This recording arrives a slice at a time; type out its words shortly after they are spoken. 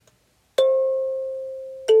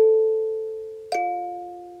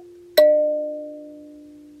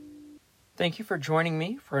Thank you for joining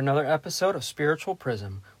me for another episode of Spiritual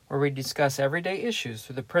Prism, where we discuss everyday issues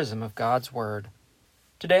through the prism of God's Word.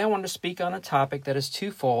 Today I want to speak on a topic that is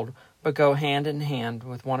twofold, but go hand in hand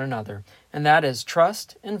with one another, and that is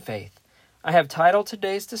trust and faith. I have titled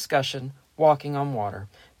today's discussion, Walking on Water,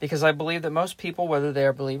 because I believe that most people, whether they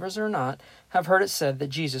are believers or not, have heard it said that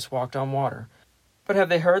Jesus walked on water. But have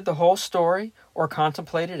they heard the whole story or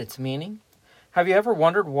contemplated its meaning? Have you ever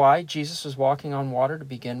wondered why Jesus was walking on water to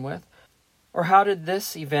begin with? Or how did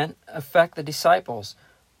this event affect the disciples?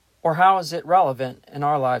 Or how is it relevant in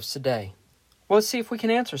our lives today? Well, let's see if we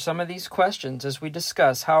can answer some of these questions as we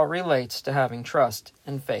discuss how it relates to having trust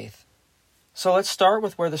and faith. So let's start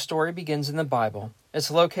with where the story begins in the Bible.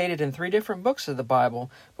 It's located in 3 different books of the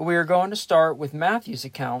Bible, but we are going to start with Matthew's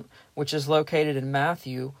account, which is located in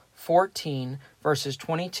Matthew 14, verses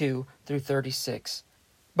 22 through 36.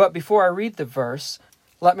 But before I read the verse,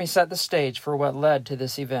 let me set the stage for what led to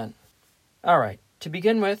this event. Alright, to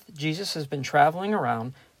begin with, Jesus has been traveling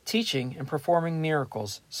around, teaching and performing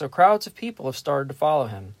miracles, so crowds of people have started to follow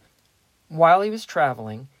him. While he was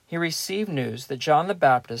traveling, he received news that John the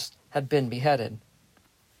Baptist had been beheaded.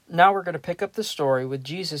 Now we're going to pick up the story with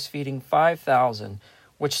Jesus feeding 5,000,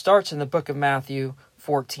 which starts in the book of Matthew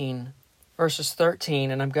 14, verses 13,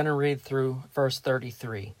 and I'm going to read through verse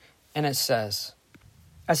 33. And it says,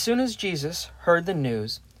 As soon as Jesus heard the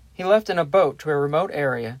news, he left in a boat to a remote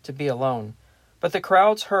area to be alone. But the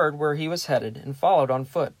crowds heard where he was headed and followed on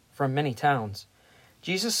foot from many towns.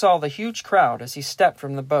 Jesus saw the huge crowd as he stepped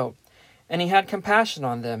from the boat, and he had compassion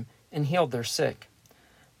on them and healed their sick.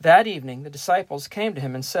 That evening the disciples came to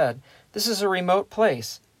him and said, This is a remote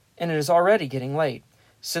place, and it is already getting late.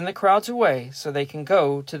 Send the crowds away so they can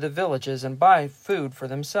go to the villages and buy food for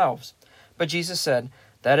themselves. But Jesus said,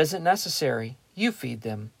 That isn't necessary. You feed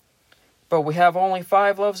them. But we have only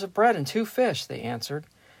 5 loaves of bread and 2 fish, they answered.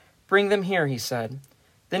 Bring them here, he said.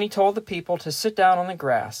 Then he told the people to sit down on the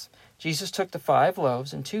grass. Jesus took the 5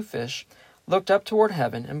 loaves and 2 fish, looked up toward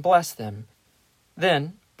heaven, and blessed them.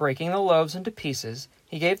 Then, breaking the loaves into pieces,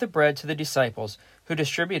 he gave the bread to the disciples, who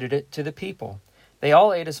distributed it to the people. They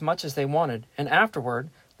all ate as much as they wanted, and afterward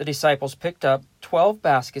the disciples picked up 12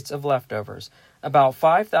 baskets of leftovers. About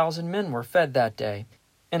 5,000 men were fed that day,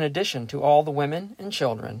 in addition to all the women and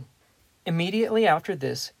children. Immediately after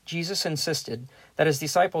this, Jesus insisted that his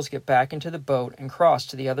disciples get back into the boat and cross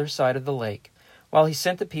to the other side of the lake, while he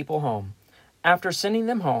sent the people home. After sending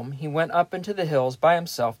them home, he went up into the hills by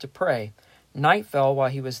himself to pray. Night fell while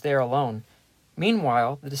he was there alone.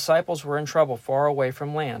 Meanwhile, the disciples were in trouble far away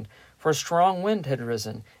from land, for a strong wind had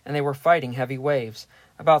risen, and they were fighting heavy waves.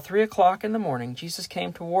 About 3 o'clock in the morning, Jesus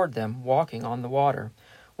came toward them, walking on the water.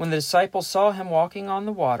 When the disciples saw him walking on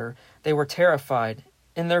the water, they were terrified.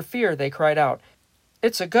 In their fear, they cried out,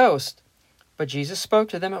 It's a ghost! But Jesus spoke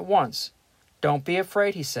to them at once. Don't be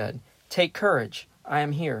afraid, he said. Take courage. I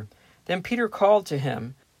am here. Then Peter called to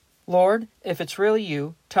him, Lord, if it's really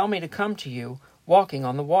you, tell me to come to you, walking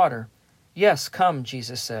on the water. Yes, come,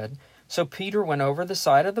 Jesus said. So Peter went over the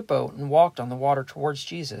side of the boat and walked on the water towards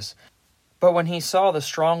Jesus. But when he saw the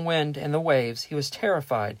strong wind and the waves, he was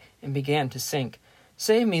terrified and began to sink.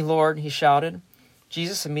 Save me, Lord, he shouted.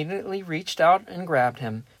 Jesus immediately reached out and grabbed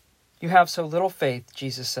him. You have so little faith,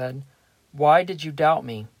 Jesus said. Why did you doubt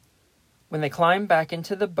me? When they climbed back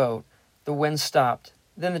into the boat, the wind stopped.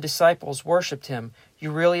 Then the disciples worshipped him.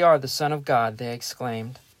 You really are the Son of God, they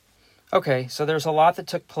exclaimed. Okay, so there's a lot that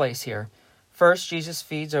took place here. First, Jesus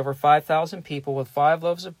feeds over 5,000 people with 5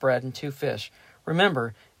 loaves of bread and 2 fish.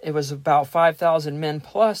 Remember, it was about 5,000 men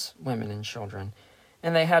plus women and children.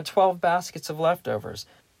 And they had 12 baskets of leftovers.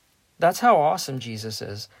 That's how awesome Jesus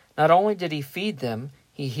is. Not only did he feed them,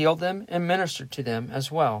 he healed them and ministered to them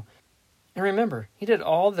as well. And remember, he did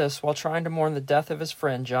all this while trying to mourn the death of his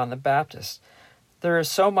friend John the Baptist. There is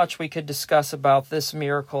so much we could discuss about this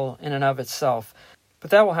miracle in and of itself, but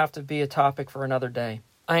that will have to be a topic for another day.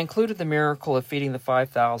 I included the miracle of feeding the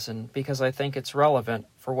 5,000 because I think it's relevant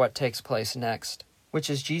for what takes place next, which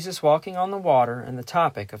is Jesus walking on the water and the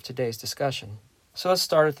topic of today's discussion. So let's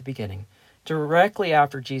start at the beginning. Directly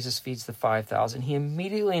after Jesus feeds the 5,000, he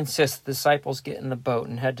immediately insists the disciples get in the boat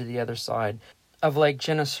and head to the other side of Lake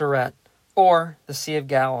Gennesaret, or the Sea of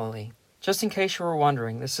Galilee. Just in case you were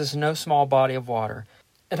wondering, this is no small body of water.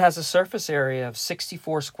 It has a surface area of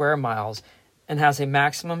 64 square miles and has a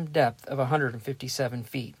maximum depth of 157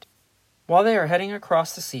 feet. While they are heading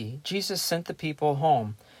across the sea, Jesus sent the people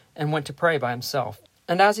home and went to pray by himself.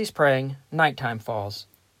 And as he's praying, nighttime falls.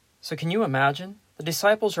 So can you imagine? The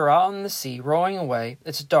disciples are out in the sea, rowing away,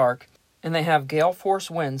 it's dark, and they have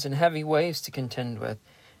gale-force winds and heavy waves to contend with.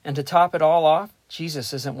 And to top it all off,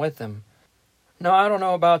 Jesus isn't with them. Now, I don't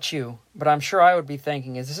know about you, but I'm sure I would be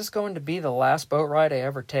thinking, is this going to be the last boat ride I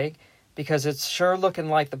ever take? Because it's sure looking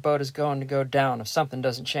like the boat is going to go down if something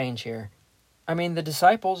doesn't change here. I mean, the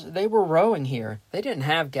disciples, they were rowing here. They didn't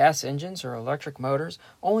have gas engines or electric motors,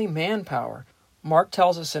 only manpower. Mark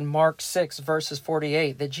tells us in Mark 6, verses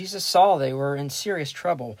 48, that Jesus saw they were in serious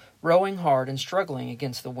trouble, rowing hard and struggling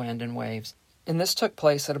against the wind and waves. And this took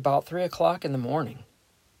place at about 3 o'clock in the morning.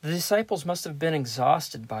 The disciples must have been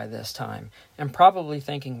exhausted by this time, and probably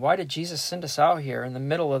thinking, why did Jesus send us out here in the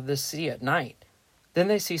middle of this sea at night? Then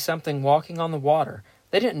they see something walking on the water.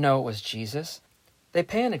 They didn't know it was Jesus. They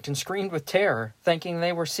panicked and screamed with terror, thinking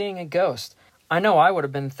they were seeing a ghost. I know I would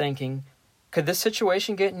have been thinking, could this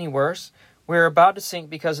situation get any worse? We are about to sink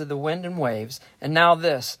because of the wind and waves, and now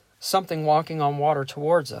this, something walking on water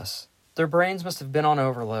towards us. Their brains must have been on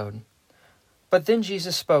overload. But then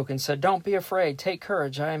Jesus spoke and said, "Don't be afraid, take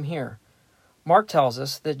courage, I am here." Mark tells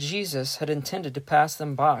us that Jesus had intended to pass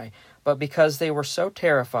them by, but because they were so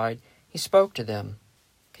terrified, he spoke to them.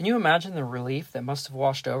 Can you imagine the relief that must have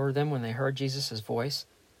washed over them when they heard Jesus' voice?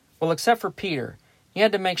 Well, except for Peter. He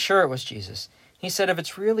had to make sure it was Jesus. He said, "If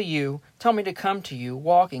it's really you, tell me to come to you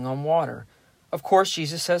walking on water." Of course,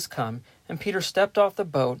 Jesus says come, and Peter stepped off the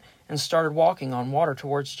boat and started walking on water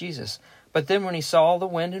towards Jesus. But then when he saw the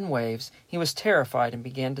wind and waves, he was terrified and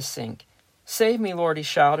began to sink. "Save me, Lord," he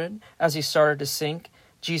shouted. As he started to sink,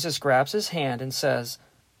 Jesus grabs his hand and says,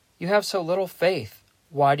 "You have so little faith.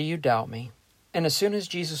 Why do you doubt me?" And as soon as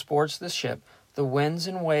Jesus boards the ship, the winds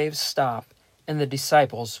and waves stop, and the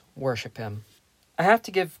disciples worship him. I have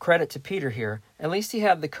to give credit to Peter here. At least he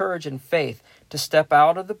had the courage and faith to step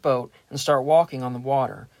out of the boat and start walking on the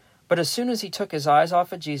water. But as soon as he took his eyes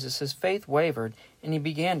off of Jesus, his faith wavered, and he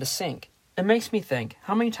began to sink. It makes me think,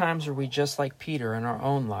 how many times are we just like Peter in our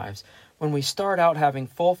own lives, when we start out having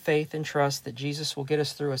full faith and trust that Jesus will get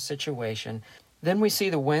us through a situation, then we see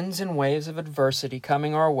the winds and waves of adversity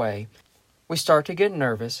coming our way. We start to get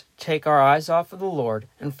nervous, take our eyes off of the Lord,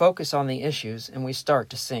 and focus on the issues, and we start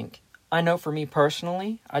to sink. I know for me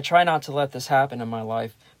personally, I try not to let this happen in my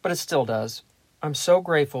life, but it still does. I'm so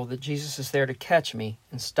grateful that Jesus is there to catch me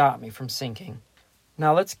and stop me from sinking.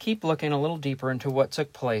 Now let's keep looking a little deeper into what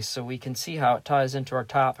took place so we can see how it ties into our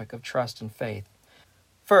topic of trust and faith.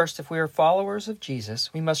 First, if we are followers of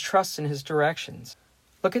Jesus, we must trust in his directions.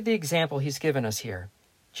 Look at the example he's given us here.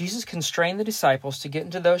 Jesus constrained the disciples to get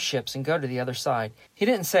into those ships and go to the other side. He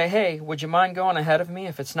didn't say, "Hey, would you mind going ahead of me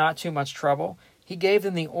if it's not too much trouble?" He gave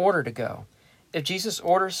them the order to go. If Jesus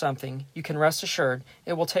orders something, you can rest assured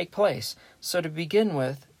it will take place. So to begin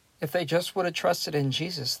with, if they just would have trusted in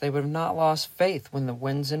Jesus, they would have not lost faith when the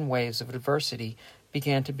winds and waves of adversity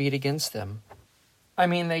began to beat against them. I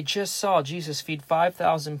mean, they just saw Jesus feed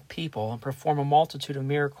 5,000 people and perform a multitude of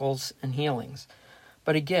miracles and healings.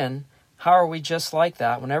 But again, how are we just like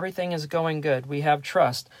that? When everything is going good, we have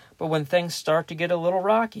trust, but when things start to get a little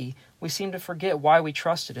rocky, we seem to forget why we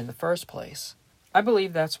trusted in the first place. I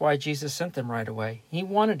believe that's why Jesus sent them right away. He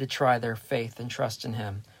wanted to try their faith and trust in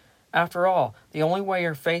him. After all, the only way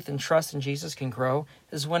your faith and trust in Jesus can grow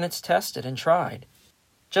is when it's tested and tried.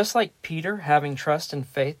 Just like Peter having trust and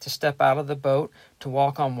faith to step out of the boat to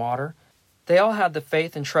walk on water, they all had the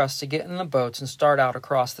faith and trust to get in the boats and start out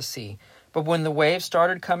across the sea. But when the waves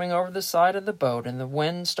started coming over the side of the boat and the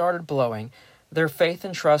wind started blowing, their faith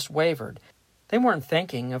and trust wavered. They weren't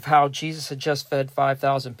thinking of how Jesus had just fed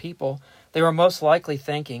 5,000 people. They were most likely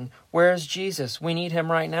thinking, "Where is Jesus? We need him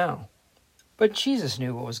right now." But Jesus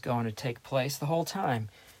knew what was going to take place the whole time.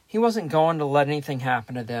 He wasn't going to let anything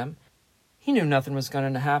happen to them. He knew nothing was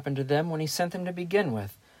going to happen to them when he sent them to begin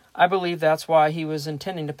with. I believe that's why he was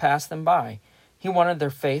intending to pass them by. He wanted their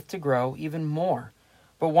faith to grow even more.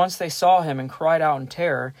 But once they saw him and cried out in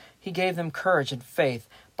terror, he gave them courage and faith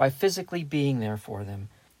by physically being there for them.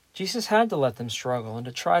 Jesus had to let them struggle and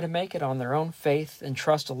to try to make it on their own faith and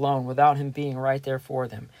trust alone without him being right there for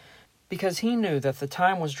them, because he knew that the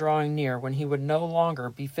time was drawing near when he would no longer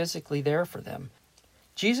be physically there for them.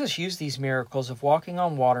 Jesus used these miracles of walking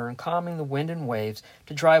on water and calming the wind and waves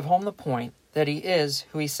to drive home the point that he is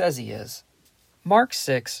who he says he is. Mark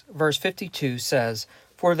 6, verse 52 says,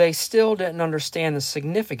 "For they still didn't understand the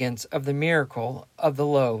significance of the miracle of the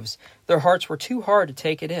loaves. Their hearts were too hard to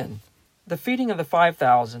take it in." The feeding of the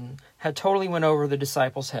 5,000 had totally went over the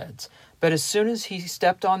disciples' heads, but as soon as he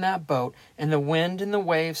stepped on that boat and the wind and the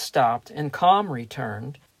waves stopped and calm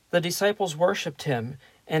returned, the disciples worshipped him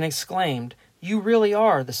and exclaimed, "You really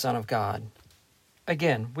are the Son of God."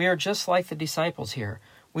 Again, we are just like the disciples here.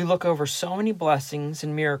 We look over so many blessings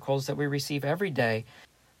and miracles that we receive every day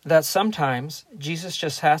that sometimes Jesus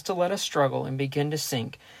just has to let us struggle and begin to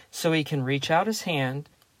sink so he can reach out his hand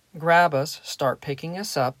grab us, start picking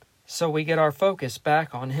us up, so we get our focus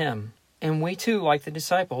back on Him. And we too, like the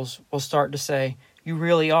disciples, will start to say, "You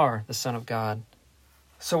really are the Son of God."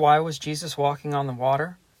 So why was Jesus walking on the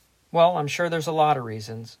water? Well, I'm sure there's a lot of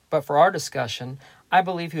reasons, but for our discussion, I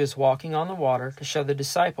believe He was walking on the water to show the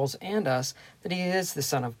disciples and us that He is the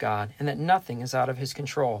Son of God and that nothing is out of His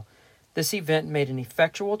control. This event made an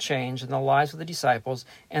effectual change in the lives of the disciples,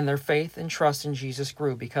 and their faith and trust in Jesus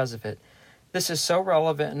grew because of it. This is so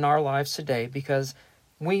relevant in our lives today because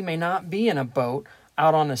we may not be in a boat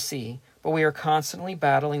out on the sea, but we are constantly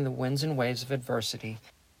battling the winds and waves of adversity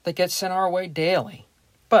that get sent our way daily.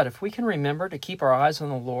 But if we can remember to keep our eyes on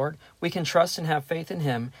the Lord, we can trust and have faith in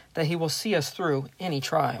Him that He will see us through any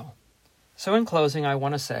trial. So in closing, I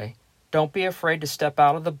want to say, don't be afraid to step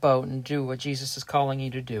out of the boat and do what Jesus is calling you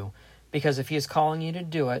to do. Because if He is calling you to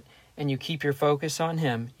do it, and you keep your focus on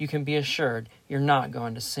Him, you can be assured you're not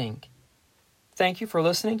going to sink. Thank you for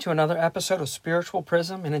listening to another episode of Spiritual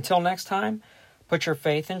Prism, and until next time, put your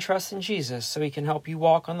faith and trust in Jesus so He can help you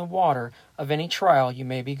walk on the water of any trial you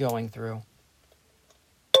may be going through.